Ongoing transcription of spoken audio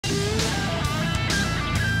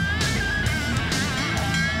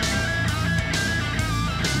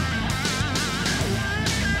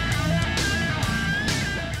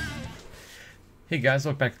Hey guys,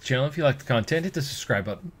 welcome back to the channel. If you like the content, hit the subscribe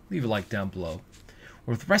button, leave a like down below.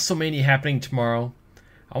 With WrestleMania happening tomorrow,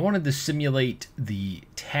 I wanted to simulate the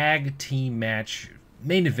tag team match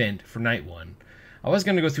main event for night one. I was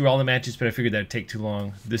going to go through all the matches, but I figured that would take too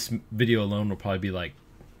long. This video alone will probably be like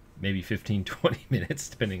maybe 15-20 minutes,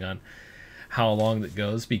 depending on how long that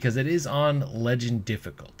goes, because it is on Legend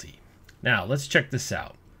difficulty. Now, let's check this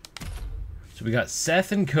out. So we got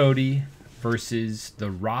Seth and Cody versus The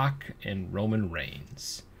Rock and Roman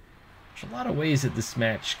Reigns. There's a lot of ways that this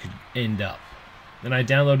match could end up. Then I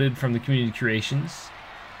downloaded from the Community Creations.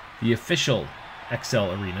 The official XL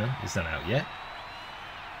Arena is not out yet.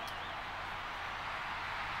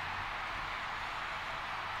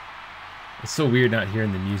 It's so weird not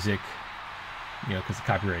hearing the music, you know, because of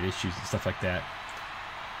copyright issues and stuff like that.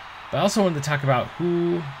 But I also wanted to talk about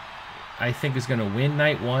who I think is going to win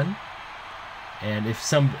night one. And if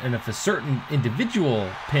a certain individual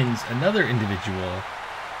pins another individual,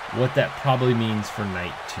 what that probably means for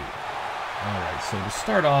night two. All right, so to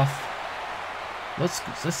start off, let's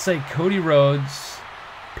say Cody Rhodes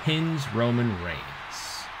pins Roman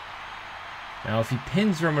Reigns. Now, if he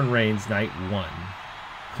pins Roman Reigns night one,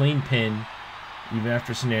 clean pin, even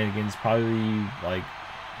after shenanigans, probably like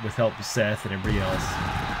with help of Seth and everybody else.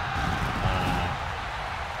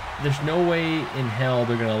 There's no way in hell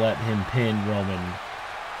they're gonna let him pin Roman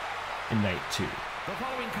in night two. The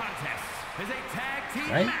following contest is a tag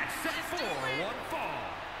team match set for one fall.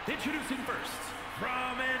 Introducing first,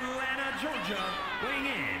 from Atlanta, Georgia, weighing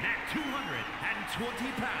in at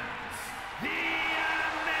 220 pounds, the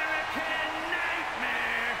American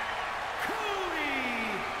Nightmare,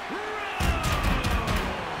 Cody Rhodes.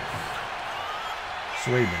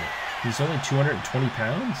 So wait a minute, he's only 220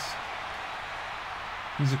 pounds?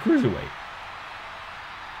 He's a cruiserweight.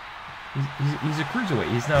 He's a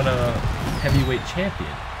cruiserweight. He's not a heavyweight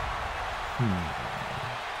champion.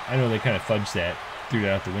 I know they kind of fudged that, threw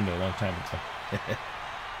that out the window a long time ago.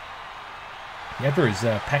 After his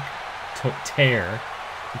pec tear,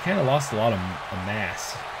 he kind of lost a lot of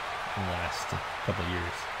mass in the last couple of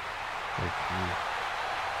years.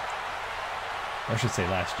 Or I should say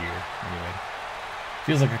last year, anyway.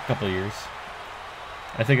 Feels like a couple of years.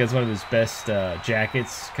 I think that's one of his best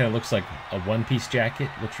jackets. Kind of looks like a one-piece jacket.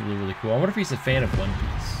 Looks really, really cool. I wonder if he's a fan of One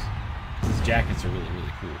Piece. His jackets are really,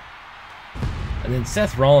 really cool. And then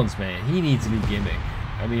Seth Rollins, man, he needs a new gimmick.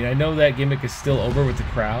 I mean, I know that gimmick is still over with the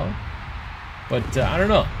crowd, but I don't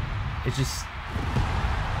know. It's just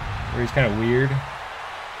where he's kind of weird.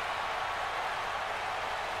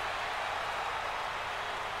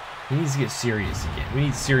 He needs to get serious again. We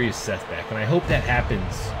need serious Seth back, and I hope that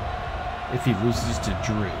happens if he loses to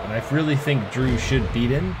Drew. And I really think Drew should beat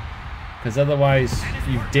him, because otherwise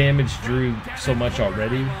you've damaged Drew so much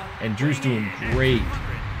already, and Drew's doing great.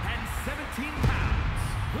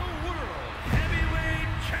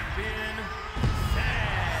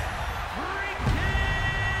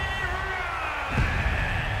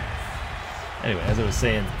 Anyway, as I was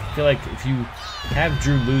saying, I feel like if you have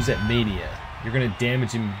Drew lose at Mania, you're going to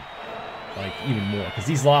damage him like even more, because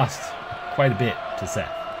he's lost quite a bit to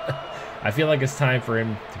Seth. I feel like it's time for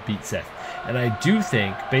him to beat Seth. And I do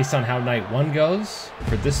think, based on how night one goes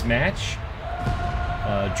for this match,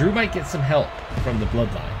 Drew might get some help from the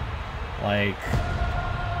Bloodline. Like,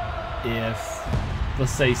 if,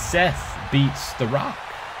 let's say, Seth beats The Rock,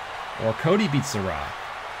 or Cody beats The Rock,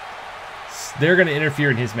 they're going to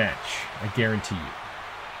interfere in his match, I guarantee you,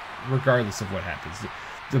 regardless of what happens.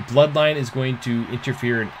 The Bloodline is going to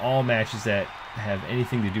interfere in all matches that have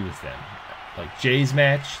anything to do with them. Like Jay's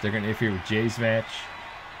match, they're going to interfere with Jay's match.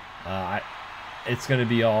 It's going to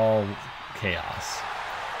be all chaos.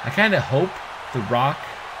 I kind of hope The Rock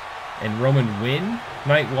and Roman win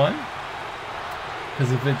night one,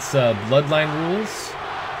 because if it's Bloodline rules,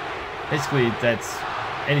 basically that's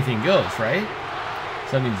anything goes, right?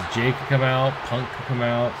 So that means Jay could come out, Punk could come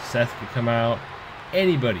out, Seth could come out,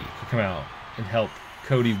 anybody could come out and help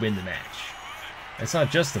Cody win the match. It's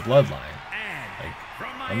not just the Bloodline.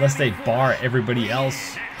 Unless they bar everybody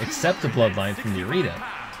else except the Bloodline from the arena.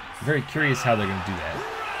 I'm very curious how they're going to do that.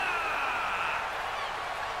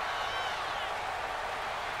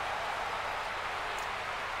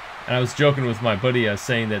 And I was joking with my buddy, I was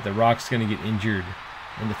saying that The Rock's going to get injured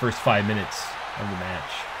in the first 5 minutes of the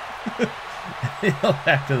match. He'll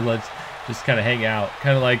have to just kind of hang out.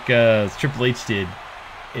 Kind of like Triple H did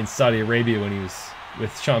in Saudi Arabia when he was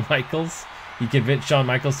with Shawn Michaels. He convinced Shawn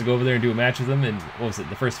Michaels to go over there and do a match with him, and what was it,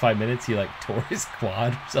 the first 5 minutes he like tore his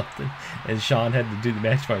quad or something, and Shawn had to do the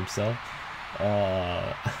match by himself.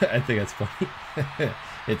 I think that's funny.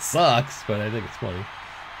 It sucks, but I think it's funny.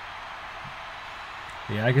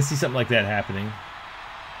 Yeah, I can see something like that happening.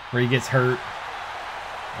 Where he gets hurt.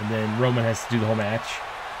 And then Roman has to do the whole match.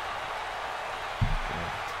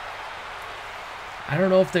 I don't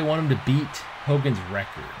know if they want him to beat Hogan's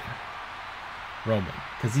record. Roman.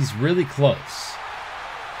 Because he's really close.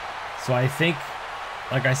 So I think,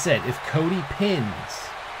 like I said, if Cody pins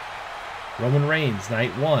Roman Reigns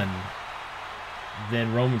night 1,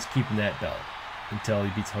 then Roman's keeping that belt until he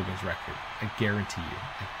beats Hogan's record. I guarantee you.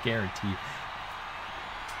 I guarantee you.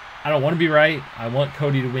 I don't want to be right. I want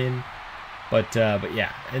Cody to win. But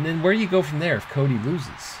yeah. And then where do you go from there if Cody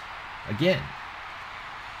loses? Again.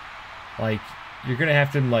 Like, you're going to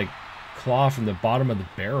have to, like, claw from the bottom of the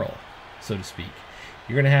barrel, so to speak.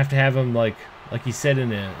 You're going to have him, like he said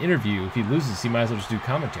in an interview, if he loses, he might as well just do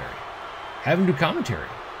commentary. Have him do commentary.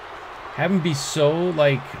 Have him be so,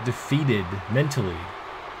 like, defeated mentally,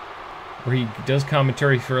 where he does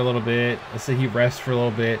commentary for a little bit. Let's say he rests for a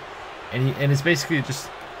little bit, and it's basically just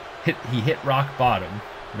he hit rock bottom,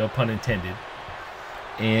 no pun intended,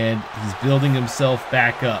 and he's building himself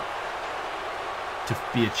back up to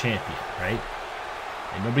be a champion, right?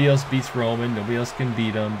 And nobody else beats Roman, nobody else can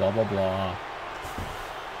beat him, blah blah blah.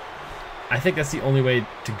 I think that's the only way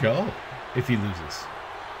to go if he loses,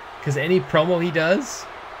 because any promo he does,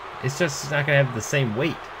 it's just not going to have the same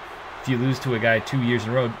weight if you lose to a guy 2 years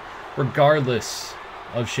in a row, regardless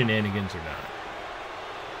of shenanigans or not.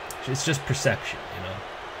 It's just perception, you know.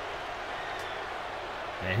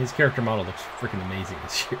 Man, his character model looks freaking amazing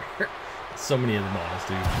this year. So many of the models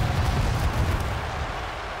do.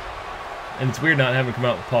 And it's weird not having come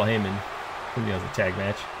out with Paul Heyman when he has a tag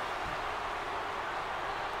match.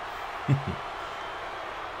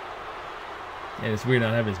 And it's weird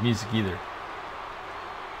not having his music either.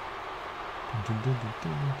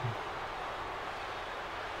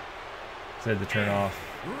 So I had to turn off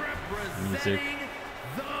music.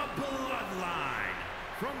 The Bloodline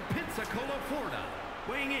from Pensacola, Florida,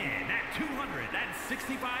 weighing in at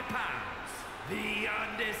 265 pounds, the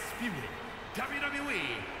undisputed WWE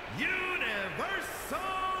Universal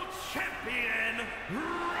Champion,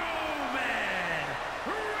 Roman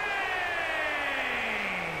Reigns.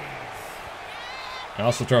 I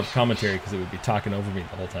also throw up commentary because it would be talking over me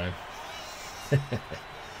the whole time.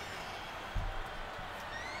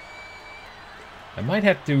 I might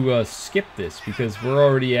have to skip this because we're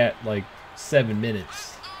already at like 7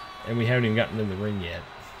 minutes and we haven't even gotten in the ring yet.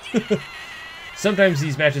 Sometimes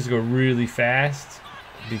these matches go really fast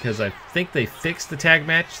because I think they fixed the tag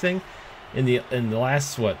match thing in the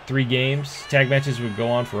last 3 games. Tag matches would go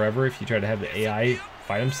on forever if you try to have the AI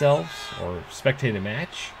fight themselves or spectate a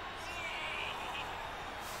match.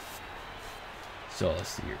 So let's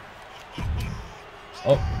see here.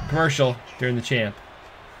 Oh, commercial during the champ.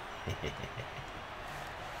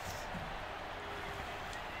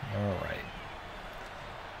 Alright.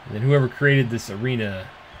 And then whoever created this arena,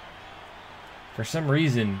 for some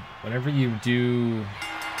reason, whenever you do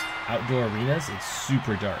outdoor arenas, it's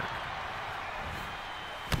super dark.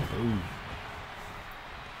 Ooh.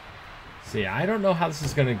 See, I don't know how this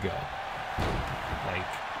is going to go. Like,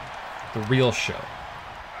 the real show.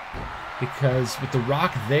 Because with The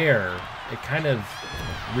Rock there, it kind of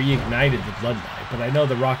reignited the bloodline. But I know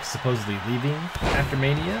The Rock is supposedly leaving after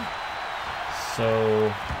Mania.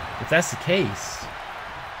 So, if that's the case,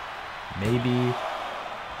 maybe,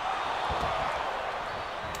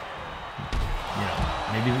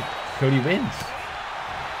 maybe Cody wins.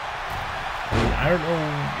 I mean, I don't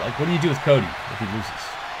know, like, what do you do with Cody if he loses?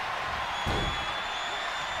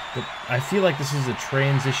 But I feel like this is a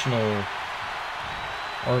transitional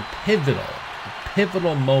or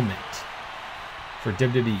pivotal moment for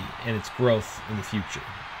WWE and its growth in the future.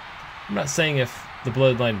 I'm not saying if the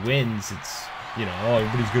Bloodline wins, it's, oh,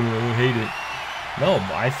 everybody's going to hate it. No,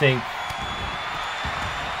 I think...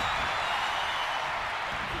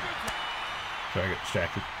 Sorry, I got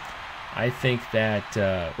distracted. I think that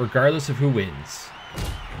regardless of who wins,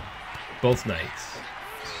 both nights,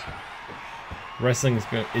 wrestling is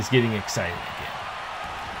getting exciting again.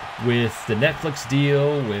 With the Netflix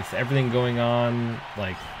deal, with everything going on,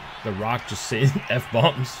 like The Rock just saying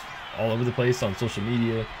F-bombs all over the place on social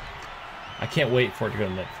media. I can't wait for it to go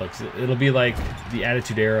to Netflix. It'll be like the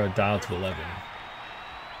Attitude Era dialed to 11.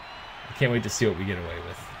 I can't wait to see what we get away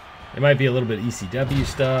with. It might be a little bit ECW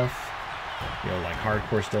stuff, like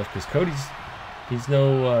hardcore stuff, because Cody's, he's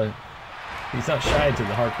not shy to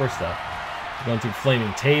the hardcore stuff. Going through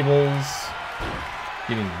flaming tables,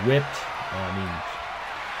 getting whipped. I mean,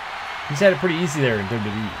 he's had it pretty easy there in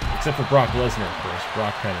WWE, except for Brock Lesnar, of course.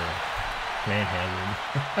 Brock kind of manhandled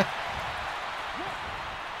him.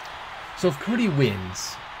 So if Cody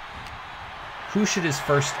wins, who should his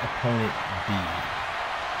first opponent be?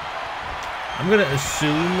 I'm going to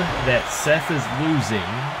assume that Seth is losing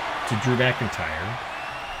to Drew McIntyre.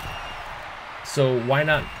 So why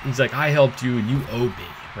not? He's like, I helped you and you owe me,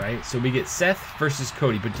 right? So we get Seth versus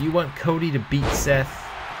Cody. But do you want Cody to beat Seth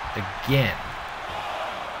again?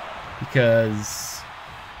 Because,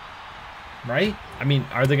 right? I mean,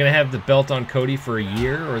 are they going to have the belt on Cody for a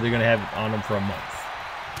year, or are they going to have it on him for a month?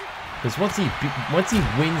 Because once he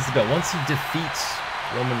wins the belt, once he defeats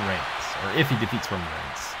Roman Reigns, or if he defeats Roman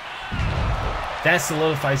Reigns, that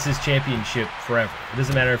solidifies his championship forever. It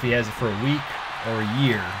doesn't matter if he has it for a week or a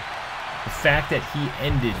year. The fact that he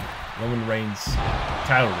ended Roman Reigns'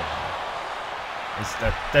 title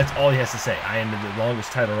run, that's all he has to say. I ended the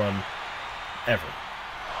longest title run ever.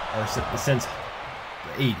 Or since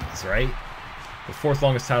the 80s, right? The 4th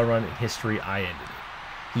longest title run in history, I ended it.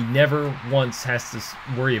 He never once has to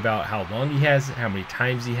worry about how long he has it, how many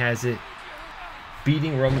times he has it.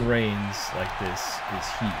 Beating Roman Reigns like this is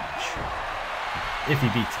huge. If he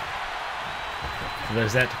beats him. So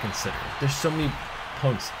there's that to consider. There's so many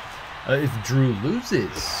opponents. If Drew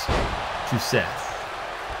loses to Seth,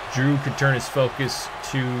 Drew could turn his focus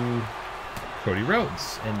to Cody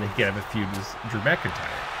Rhodes, and they could have a feud with Drew McIntyre.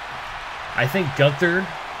 I think Gunther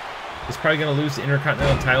is probably going to lose the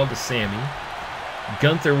Intercontinental title to Sami.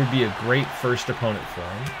 Gunther would be a great first opponent for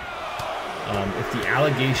him. If the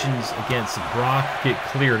allegations against Brock get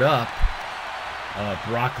cleared up,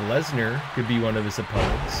 Brock Lesnar could be one of his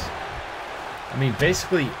opponents. I mean,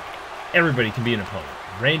 basically, everybody can be an opponent.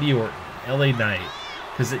 Randy Orton, LA Knight.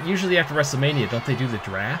 Because usually after WrestleMania, don't they do the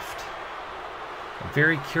draft? I'm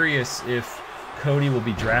very curious if Cody will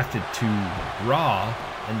be drafted to Raw,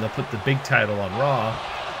 and they'll put the big title on Raw,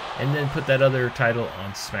 and then put that other title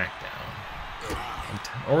on SmackDown.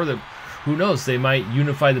 Or who knows, they might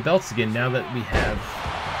unify the belts again now that we have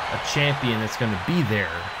a champion that's going to be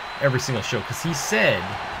there every single show. Because he said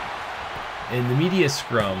in the media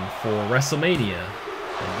scrum for WrestleMania,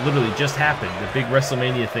 it literally just happened, the big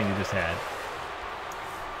WrestleMania thing we just had,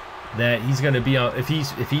 that he's going to be on, if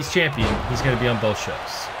he's champion, he's going to be on both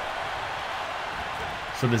shows.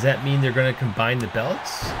 So does that mean they're going to combine the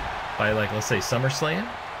belts by, like, let's say SummerSlam?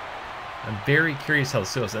 I'm very curious how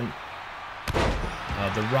this goes. And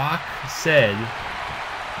The Rock said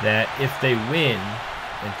that if they win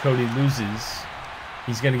and Cody loses,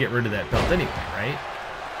 he's going to get rid of that belt anyway, right?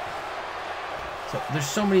 So there's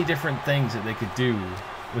so many different things that they could do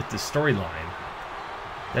with the storyline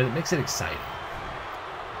that it makes it exciting.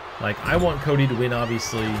 Like, I want Cody to win,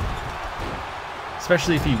 obviously,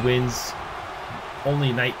 especially if he wins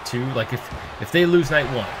only night 2. Like, if they lose night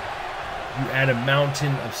 1, you add a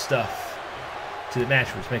mountain of stuff to the match,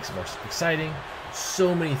 which makes it more exciting.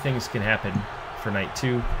 So many things can happen for night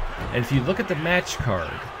 2. And if you look at the match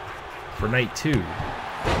card for night 2,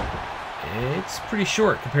 it's pretty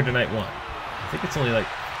short compared to night 1. I think it's only like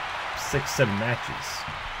 6-7 matches.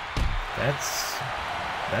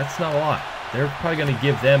 That's not a lot. They're probably going to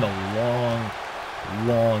give them a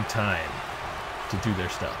long time to do their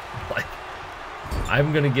stuff. Like,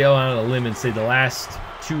 I'm going to go out on a limb and say the last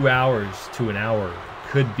 2 hours to an hour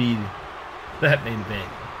could be that main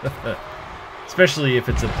event. Especially if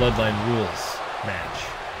it's a Bloodline Rules match.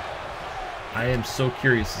 I am so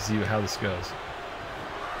curious to see how this goes.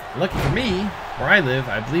 Lucky for me, where I live,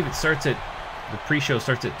 I believe it starts at, the pre-show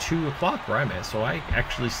starts at 2 o'clock where I'm at, so I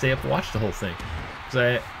actually stay up and watch the whole thing.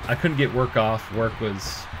 Because I couldn't get work off. Work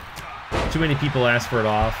was, too many people asked for it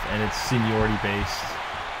off, and it's seniority based,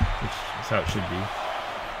 which is how it should be.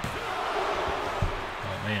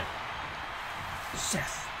 Oh man.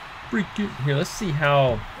 Seth, freaking. Here, let's see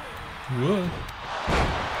how. Whoa.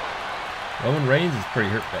 Roman Reigns is pretty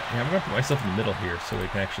hurt. Yeah, I'm going to put myself in the middle here so we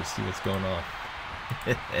can actually see what's going on.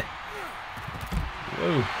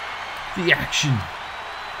 Whoa. The action.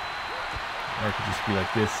 Or it could just be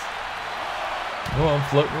like this. Oh, I'm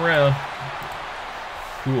floating around.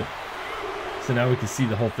 Cool. So now we can see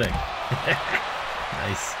the whole thing.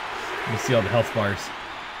 Nice. You can see all the health bars.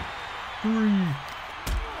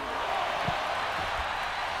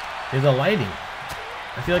 Here's the lighting.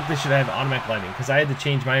 I feel like they should have automatic lighting, because I had to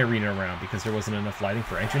change my arena around because there wasn't enough lighting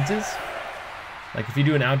for entrances. Like if you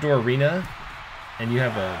do an outdoor arena and you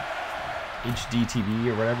have a HD TV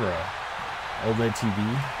or whatever, a OLED TV,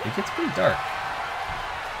 it gets pretty dark.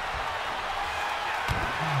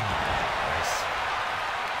 Nice.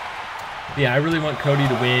 Yeah, I really want Cody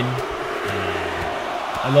to win.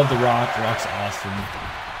 I love The Rock. The Rock's awesome.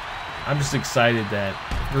 I'm just excited that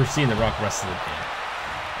we're seeing The Rock wrestle again.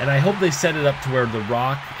 And I hope they set it up to where The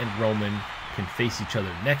Rock and Roman can face each other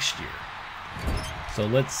next year. So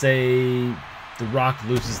let's say The Rock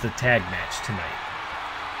loses the tag match tonight.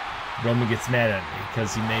 Roman gets mad at me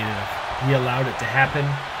because he made it a he allowed it to happen,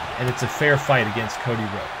 and it's a fair fight against Cody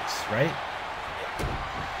Rhodes, right?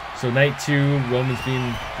 So night 2, Roman's being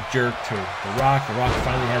a jerk to The Rock. The Rock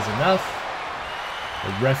finally has enough.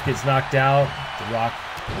 The ref gets knocked out. The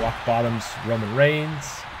Rock bottoms Roman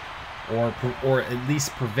Reigns, or at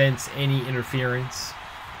least prevents any interference,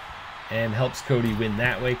 and helps Cody win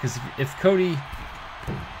that way. Because if Cody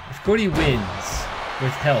wins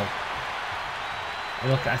with help,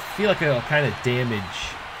 I feel like it'll kind of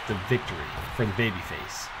damage the victory for the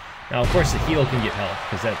babyface. Now, of course, the heel can get help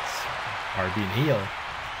because that's hard being a heel.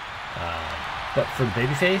 But for the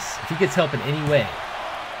babyface, if he gets help in any way,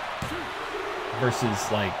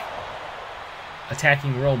 versus like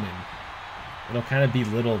attacking Roman, it'll kind of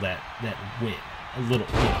belittle that win a little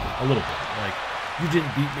bit. Like, you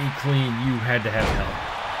didn't beat me clean, you had to have help.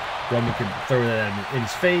 Roman could throw that in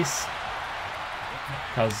his face,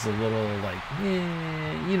 causes a little like,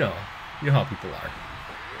 you know how people are.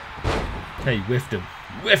 Hey, you whiffed him.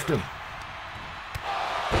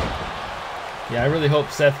 Yeah, I really hope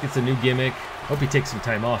Seth gets a new gimmick. Hope he takes some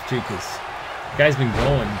time off too, because the guy's been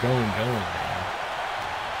going, man.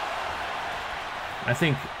 I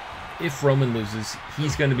think if Roman loses,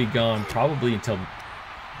 he's going to be gone probably until,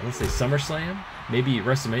 let's say, SummerSlam, maybe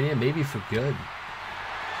WrestleMania, maybe for good.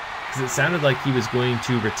 Because it sounded like he was going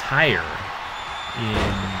to retire in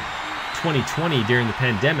 2020 during the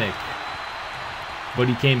pandemic, but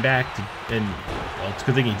he came back and well, it's a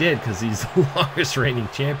good thing he did, because he's the longest reigning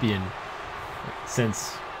champion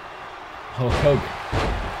since Hulk Hogan.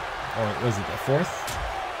 Or was it the fourth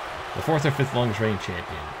or fifth longest reigning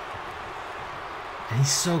champion? And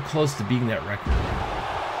he's so close to beating that record.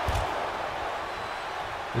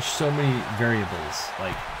 There's so many variables.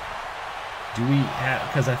 Like, do we have,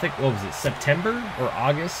 because I think, what was it, September or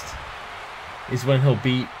August is when he'll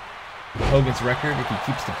beat Hogan's record if he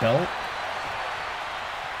keeps the belt.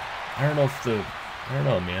 I don't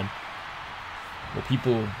know, man. Will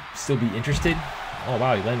people still be interested? Oh,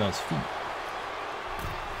 wow, he landed on his feet.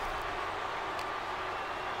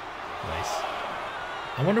 Nice.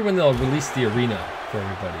 I wonder when they'll release the arena for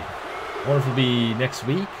everybody. I wonder if it'll be next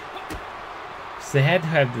week? Because they had to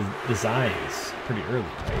have the designs pretty early,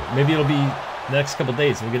 right? Maybe it'll be the next couple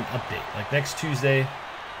days. We'll get an update. Like next Tuesday,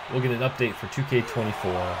 we'll get an update for 2K24,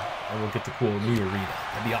 and we'll get the cool new arena.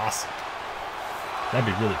 That'd be awesome. That'd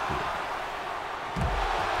be really cool.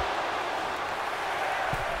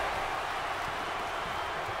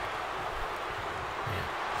 Man.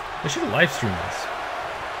 They should have live streamed this.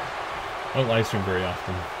 I don't live stream very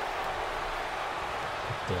often.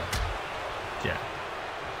 But, yeah.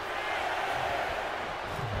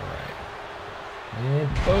 Alright. And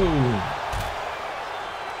boom!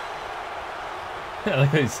 I like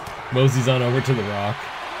how he's moseys on over to The Rock.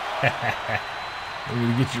 I'm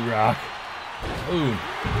gonna get you, Rock. Boom.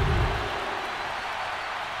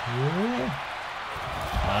 Yeah.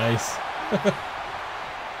 Nice.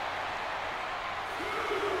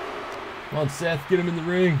 Come on, Seth, get him in the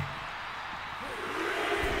ring.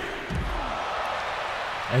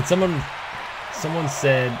 And someone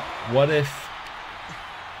said, what if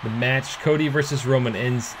the match Cody versus Roman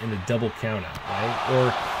ends in a double countout, right?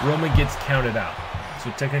 Or Roman gets counted out.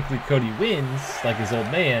 So technically Cody wins, like his old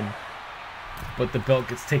man, but the belt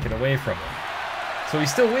gets taken away from him. So he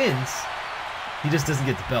still wins, he just doesn't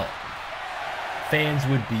get the belt. Fans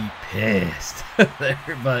would be pissed there,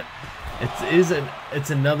 but it's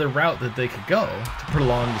another route that they could go to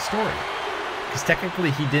prolong the story. Because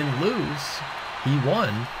technically he didn't lose. He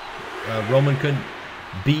won. Roman couldn't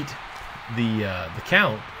beat the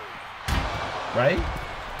count, right?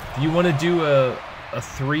 Do you want to do a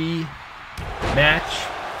 3-match,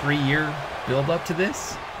 3-year build-up to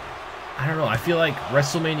this? I don't know. I feel like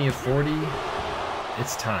WrestleMania 40,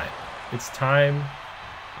 it's time. It's time.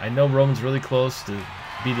 I know Roman's really close to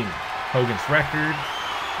beating Hogan's record,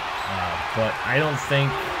 but I don't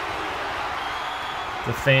think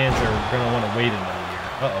the fans are going to want to wait another year.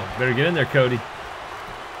 Uh-oh. Better get in there, Cody.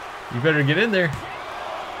 You better get in there.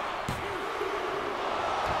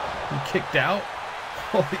 You kicked out?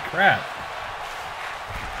 Holy crap.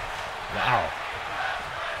 Wow.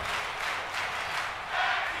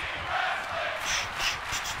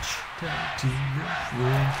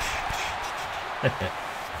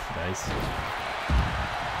 Nice.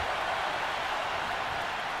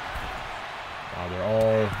 Wow, they're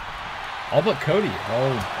all but Cody,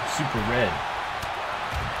 all super red.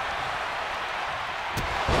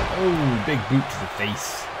 Oh, big boot to the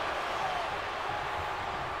face.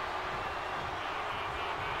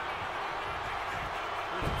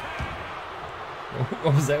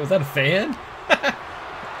 What was that? Was that a fan? That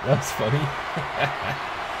was funny.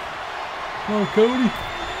 Come on, Cody.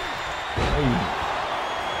 Hey.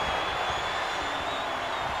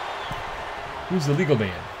 Who's the legal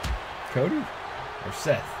man? Cody or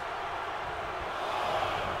Seth?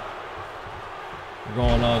 We're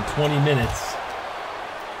going on 20 minutes.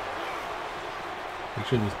 Make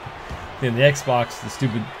sure this. In the Xbox, the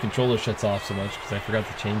stupid controller shuts off so much because I forgot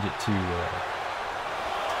to change it to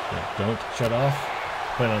don't shut off.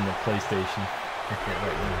 Put it on the PlayStation. Right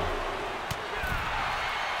now.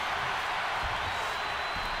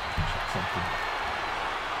 Check something.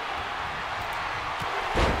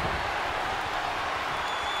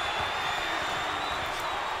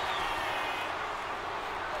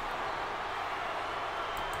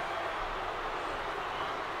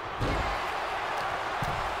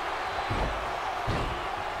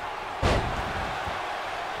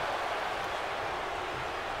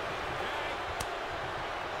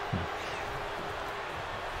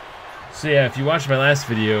 So yeah, if you watched my last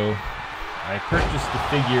video, I purchased the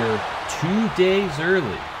figure 2 days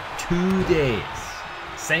early. 2 days.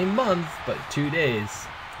 Same month, but 2 days.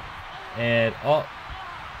 And, oh,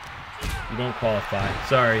 you don't qualify.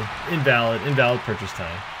 Sorry, invalid purchase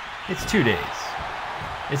time. It's 2 days.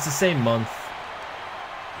 It's the same month.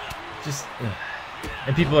 Just,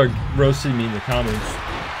 and people are roasting me in the comments.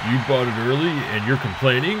 You bought it early and you're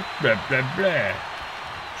complaining? Blah, blah, blah.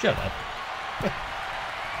 Shut up.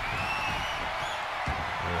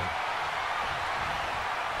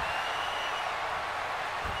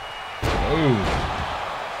 Oh,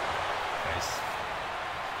 nice.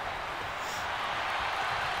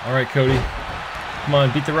 All right, Cody. Come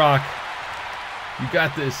on, beat the Rock. You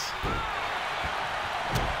got this.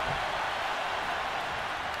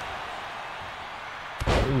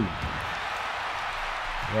 Ooh.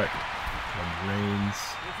 Right. Come Reigns.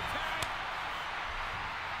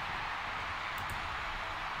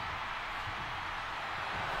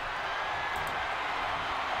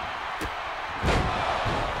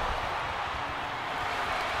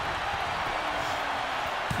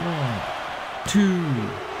 Two.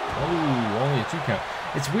 Oh, only a 2 count.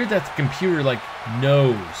 It's weird that the computer like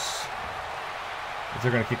knows if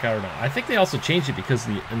they're gonna kick out or not. I think they also changed it because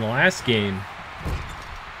in the last game,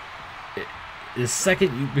 the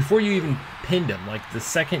second before you even pinned them, like the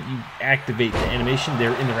second you activate the animation,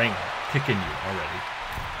 they're in the ring kicking you already.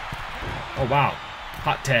 Oh wow,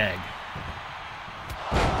 hot tag.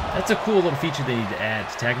 That's a cool little feature they need to add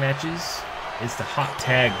to tag matches. It's the hot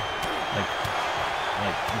tag, like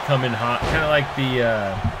you come in hot, kind of like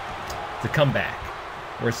the comeback,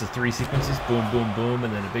 where it's the 3 sequences, boom, boom, boom,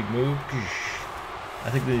 and then a big move. I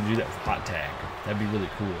think they do that with hot tag. That'd be really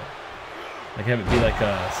cool. Like have it be like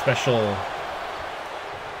a special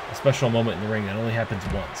moment in the ring that only happens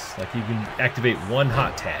once. Like you can activate one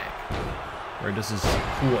hot tag, where it does this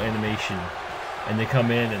cool animation, and they come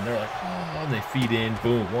in and they're like, oh, and they feed in,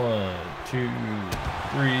 boom, 1, 2, 3,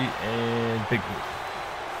 and big move.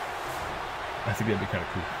 I think that'd be kind of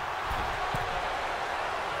cool.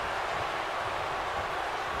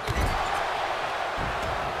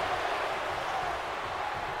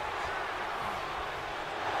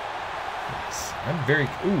 Nice.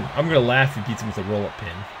 I'm gonna laugh if he beats him with a roll-up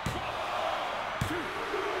pin.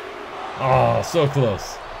 Oh, so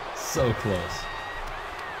close. So close.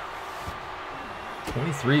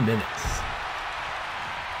 23 minutes.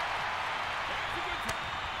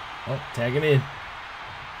 Oh, tagging in.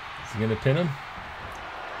 Is he gonna pin him?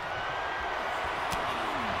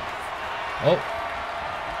 Oh.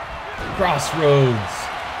 Crossroads.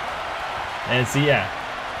 And see, yeah.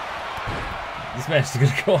 This match is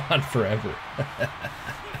gonna go on forever.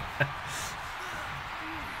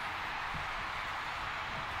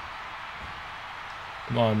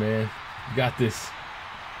 Come on, man. You got this.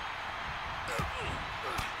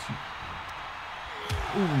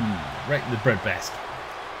 Ooh, right in the breadbasket.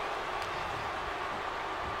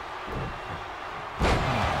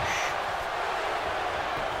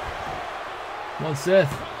 Come on,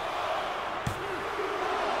 Seth.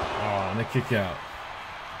 Oh, and a kick out.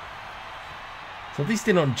 So at least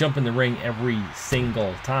they don't jump in the ring every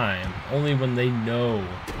single time. Only when they know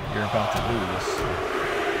you're about to lose.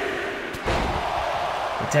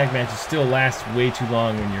 The tag matches still last way too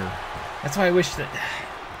long when you're... That's why I wish that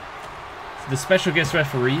the special guest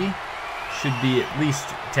referee should be at least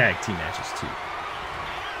tag team matches too.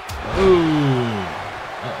 Ooh.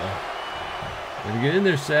 Uh-oh. Better get in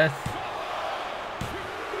there, Seth.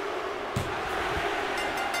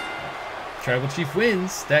 Tribal Chief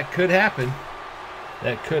wins. That could happen.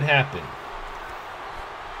 That could happen.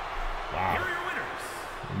 Wow.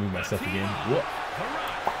 I'll move myself again. Whoop.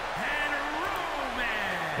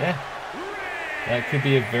 Yeah. That could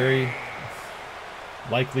be a very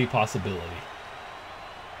likely possibility.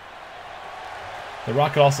 The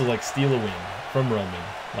Rock could also like steal a win from Roman.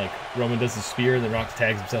 Like Roman does the spear, and the Rock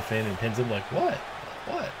tags himself in and pins him. Like what?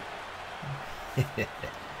 What?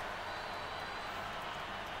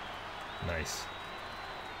 Nice.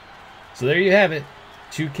 So there you have it.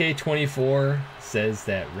 2K24 says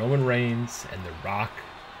that Roman Reigns and The Rock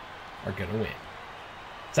are going to win.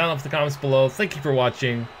 Sound off in the comments below. Thank you for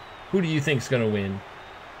watching. Who do you think is going to win?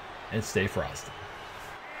 And stay frosty.